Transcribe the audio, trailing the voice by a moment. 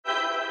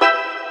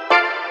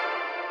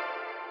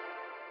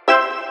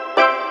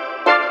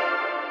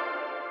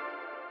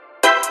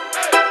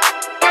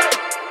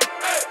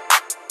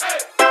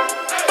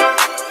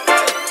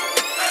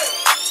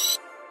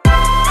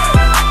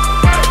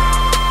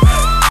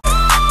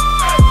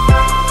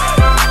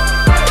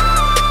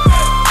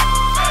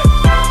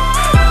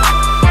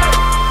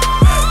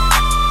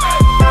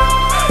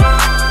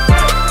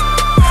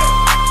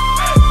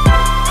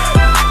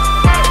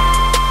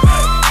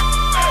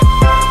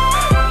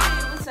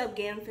up,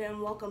 GAM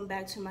fam? Welcome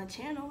back to my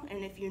channel,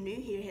 and if you're new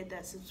here, hit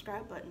that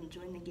subscribe button.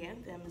 Join the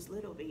GAM fam. It's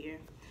lit over here.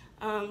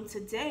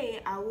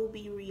 Today I will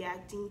be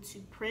reacting to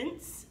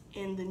Prince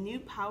in the new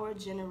Power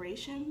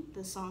Generation.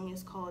 The song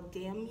is called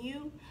Damn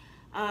You.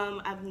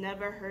 I've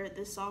never heard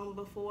this song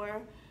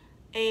before,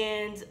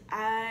 and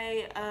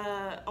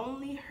I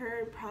only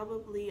heard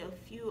probably a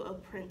few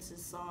of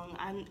Prince's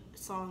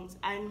songs.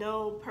 I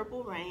know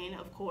Purple Rain,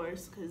 of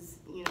course, because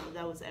you know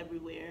that was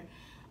everywhere.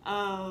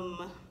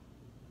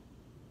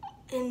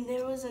 And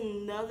there was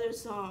another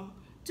song.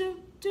 I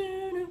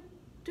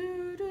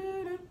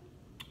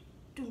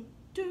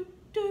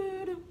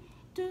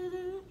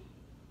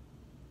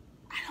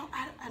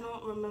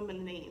don't remember the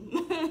name.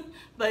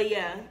 But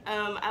yeah,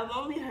 I've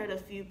only heard a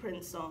few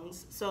Prince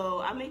songs,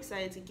 so I'm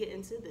excited to get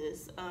into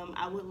this.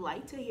 I would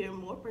like to hear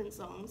more Prince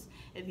songs.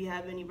 If you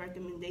have any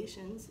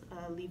recommendations,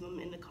 leave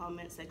them in the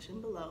comment section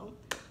below.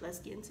 Let's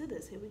get into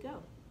this. Here we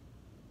go.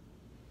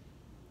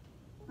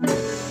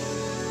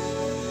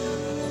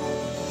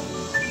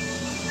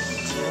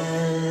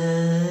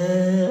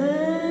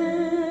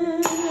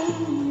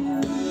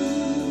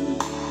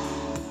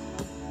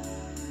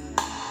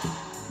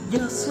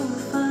 You're so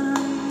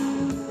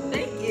fine.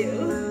 Thank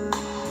you.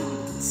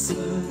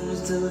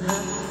 Seems to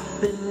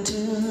happen to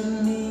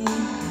me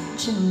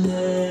each and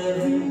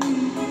every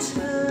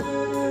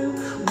time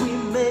we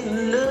make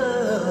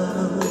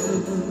love.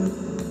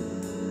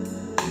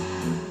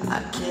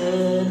 I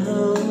can't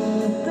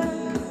hold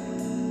back.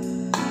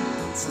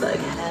 It's like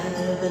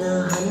having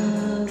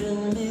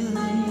 100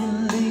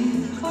 million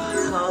leave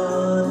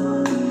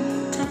heart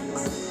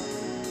attacks.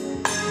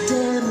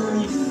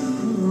 Damn you.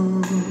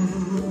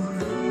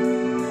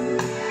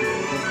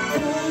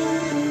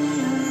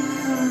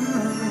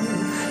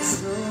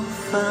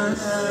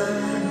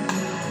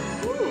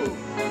 Ooh.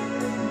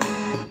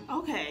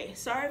 Okay,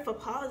 sorry for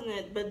pausing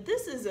it, but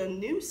this is a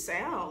new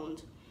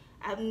sound.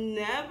 I've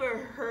never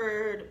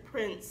heard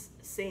Prince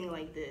sing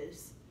like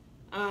this.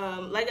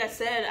 Like I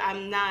said,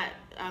 I'm not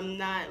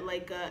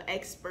like an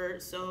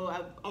expert, so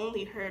I've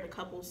only heard a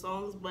couple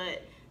songs,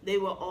 but they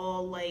were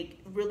all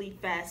like really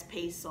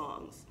fast-paced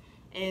songs.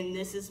 And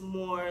this is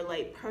more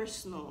like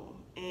personal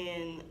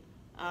and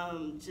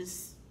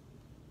just,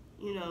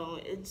 you know,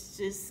 it's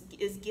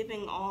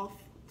giving off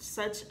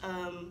such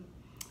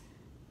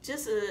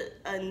just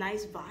a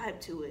nice vibe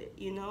to it,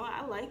 you know.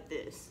 I like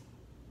this.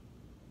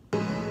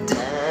 That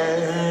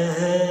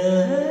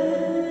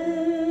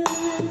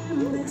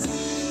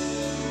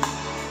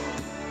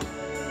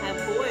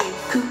voice.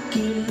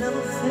 Cookie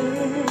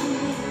loving.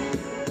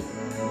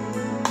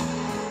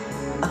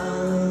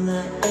 All I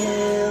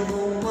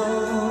ever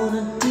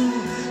wanna do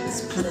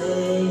is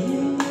play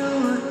in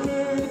your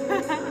head.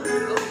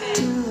 Okay.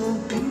 To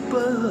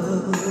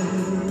people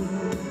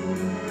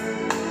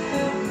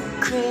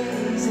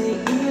crazy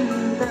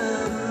in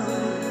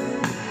love,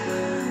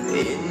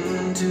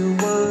 into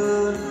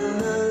one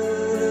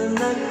another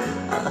like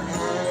a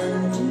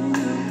hand you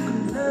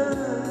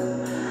love.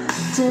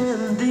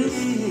 Damn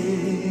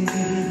these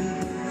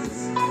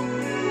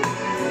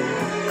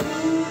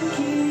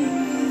cookie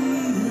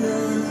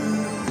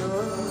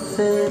love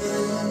face.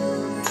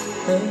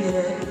 Hey,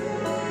 yeah.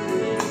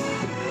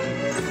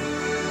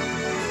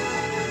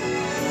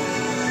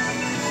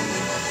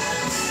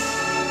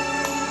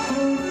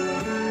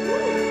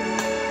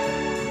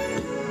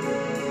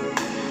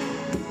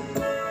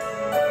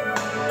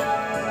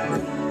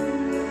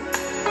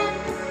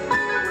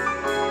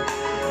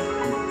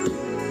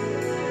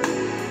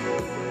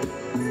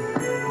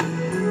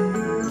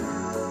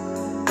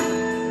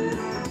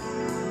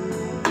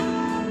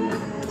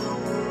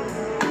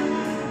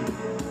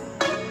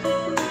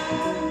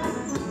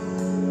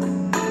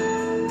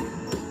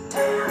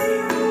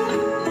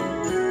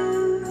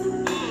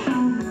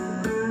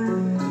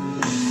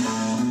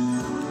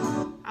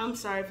 I'm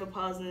sorry for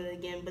pausing it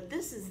again, but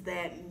this is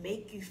that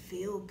make you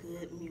feel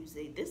good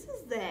music. This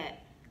is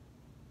that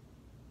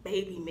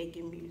baby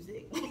making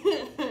music.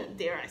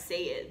 Dare I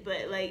say it,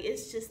 but like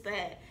it's just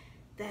that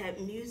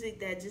music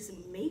that just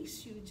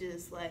makes you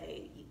just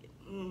like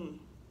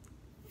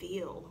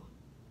feel.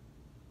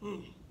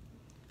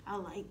 I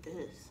like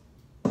this.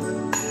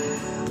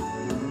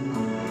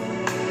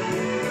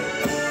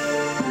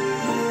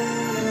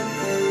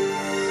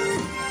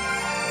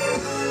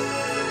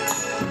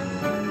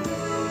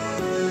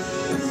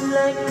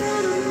 Like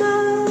animals,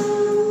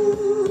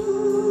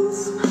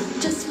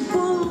 just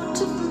want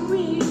to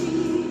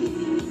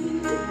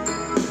breathe.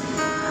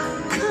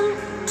 Come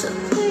to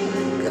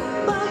think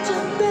about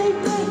you,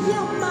 baby,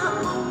 you're my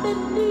only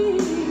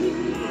need.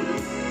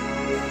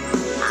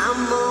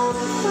 I'm on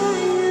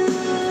fire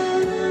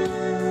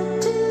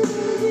till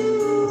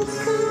you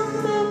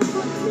come and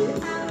put me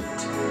out.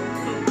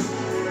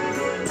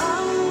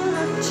 All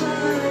I'm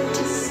trying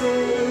to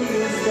say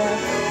is that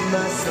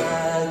my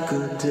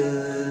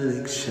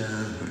psychedelic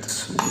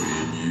shots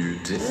when you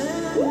dance.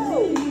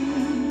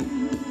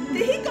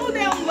 Did he go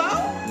down low?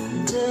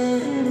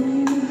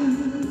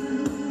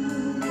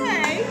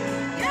 Hey,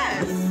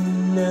 yes.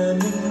 And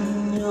I'm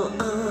in your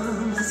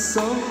arms, that's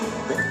all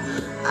that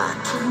I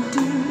can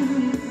do.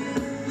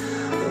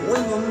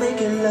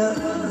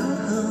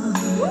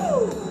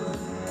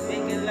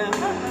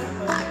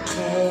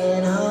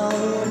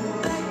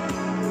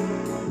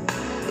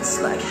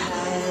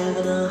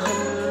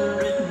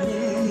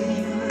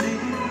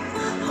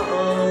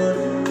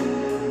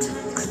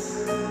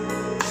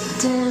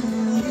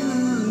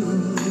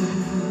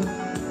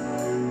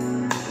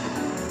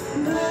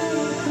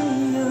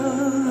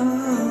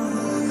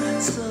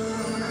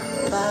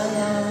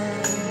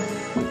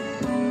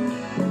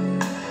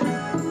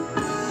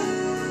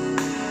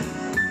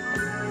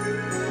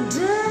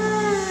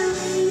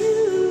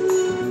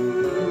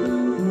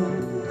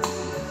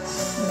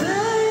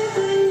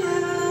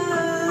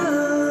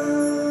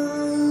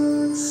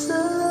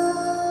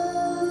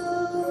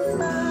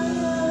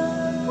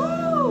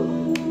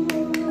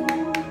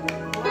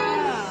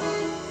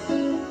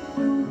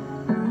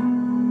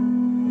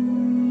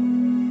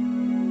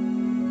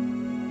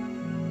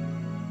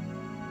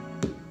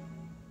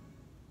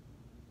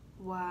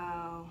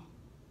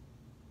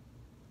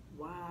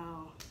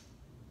 Wow.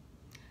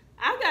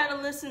 I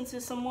gotta listen to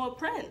some more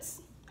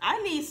Prince.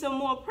 I need some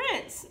more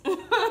Prince.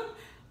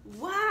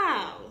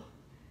 Wow.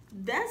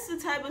 That's the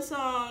type of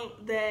song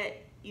that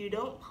you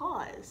don't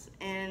pause.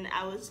 And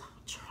I was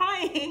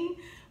trying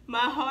my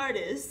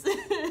hardest.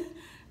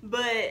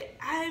 But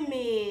I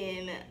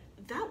mean,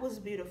 that was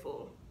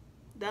beautiful.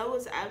 That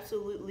was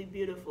absolutely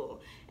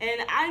beautiful.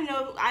 And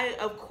I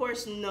of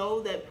course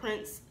know that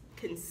Prince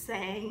can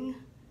sing,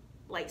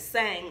 like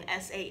sang,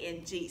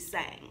 S-A-N-G,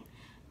 sang.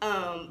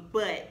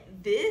 But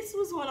this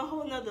was on a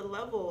whole nother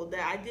level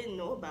that I didn't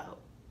know about.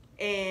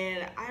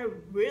 And I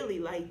really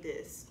like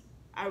this.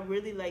 I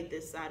really like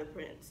this side of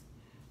Prince.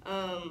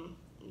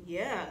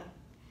 Yeah.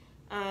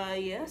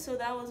 Yeah, so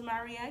that was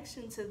my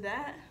reaction to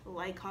that.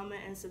 Like,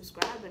 comment, and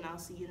subscribe, and I'll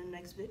see you in the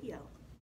next video.